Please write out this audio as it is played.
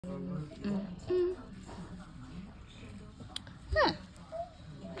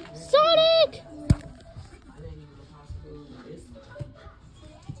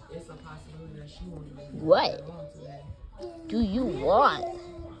What do you want?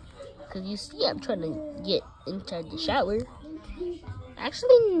 Because you see I'm trying to get inside the shower.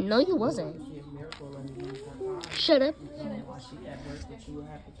 Actually, no, you wasn't. Shut up.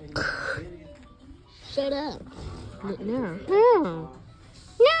 Shut up. No. No.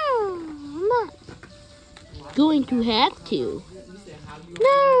 No, I'm not going to have to.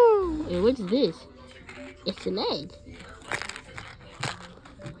 No. And what's this? It's an egg.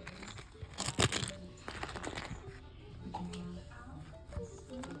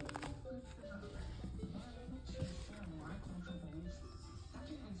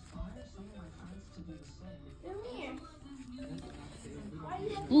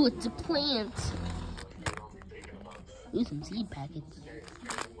 Ooh, it's a plant. Ooh, some seed packets.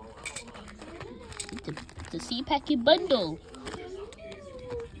 It's a seed packet bundle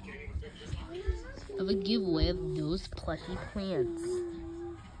of a giveaway of those plushy plants.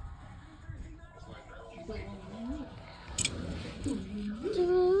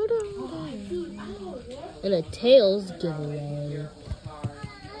 And a Tails giveaway.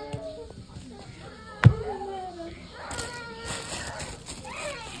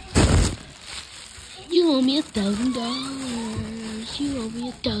 You owe me $1,000. You owe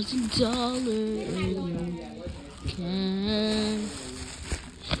me $1,000.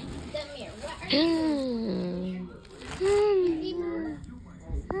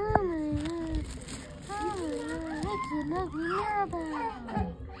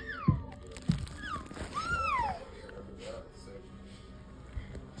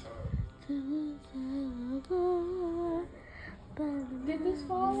 Did this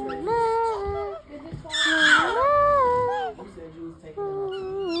fall? Did this fall? You said you was taking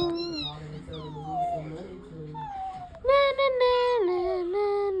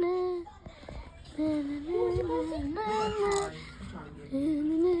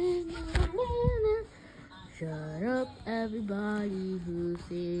Shut up, everybody who's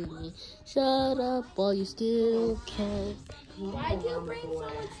singing. Shut up while you still can. Why'd you bring so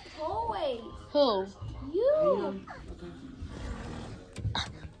much toys? Who? You.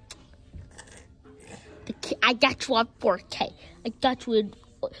 I got you on 4K. I got you in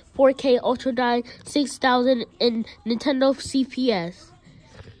 4K Ultra 9 6000 and Nintendo CPS.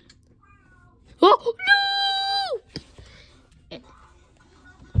 Oh no!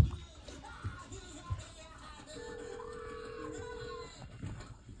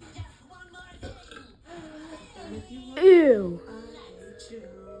 Ew.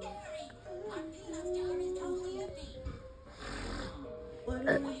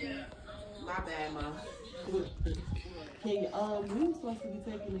 My bad, Mom. Hey, we were supposed to be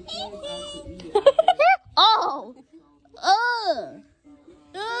taking the kids out to eat. Oh!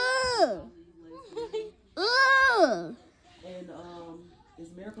 And is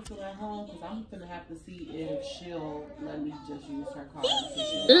Miracle still at home? Because I'm gonna have to see if she'll let me just use her car.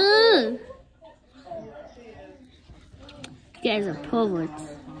 You guys are perverts.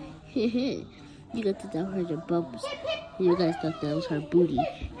 You guys thought that was her bubbles. You guys thought that was her booty.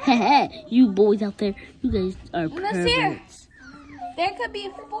 You boys out there, you guys are perverts. There could be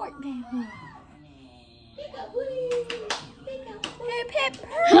a fork.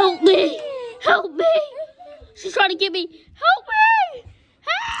 Help me! Help me! She's trying to get me. Help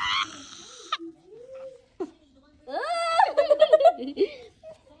me!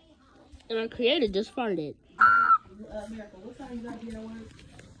 And our creator just farted. Miracle, what time you got to be at work?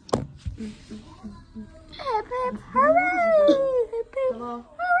 Hooray! Hello?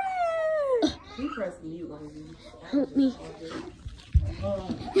 Hooray! He pressed mute on you. Help me.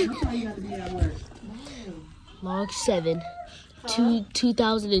 What time you got to be at work? Log 7,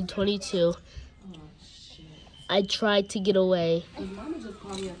 2022. I tried to get away.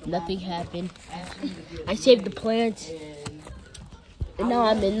 Nothing happened. I saved the plant. And now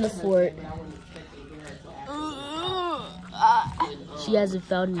I'm in the fort. She hasn't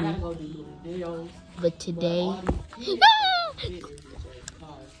found me. But today...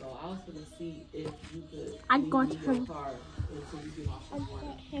 I got him.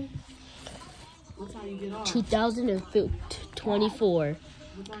 2024.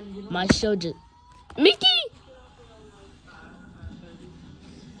 My show just... Mickey!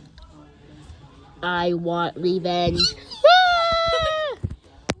 I want revenge.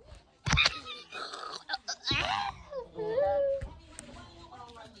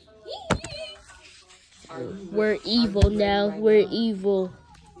 We're evil now. We're evil.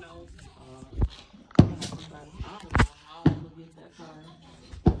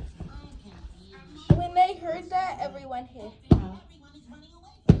 When they heard that, everyone hid.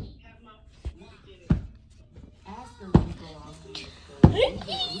 Ask her.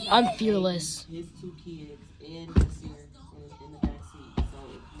 I'm fearless. His 2 kids and his in the back seat.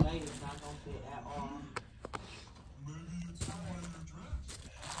 So they is not gonna fit at all.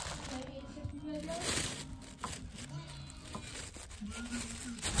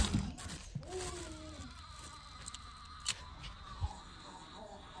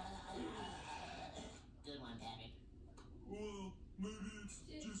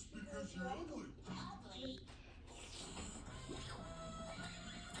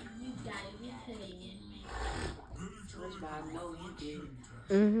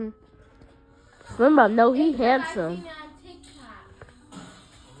 Remember, no, he handsome.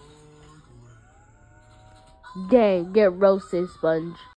 Dang, get roasted, Sponge.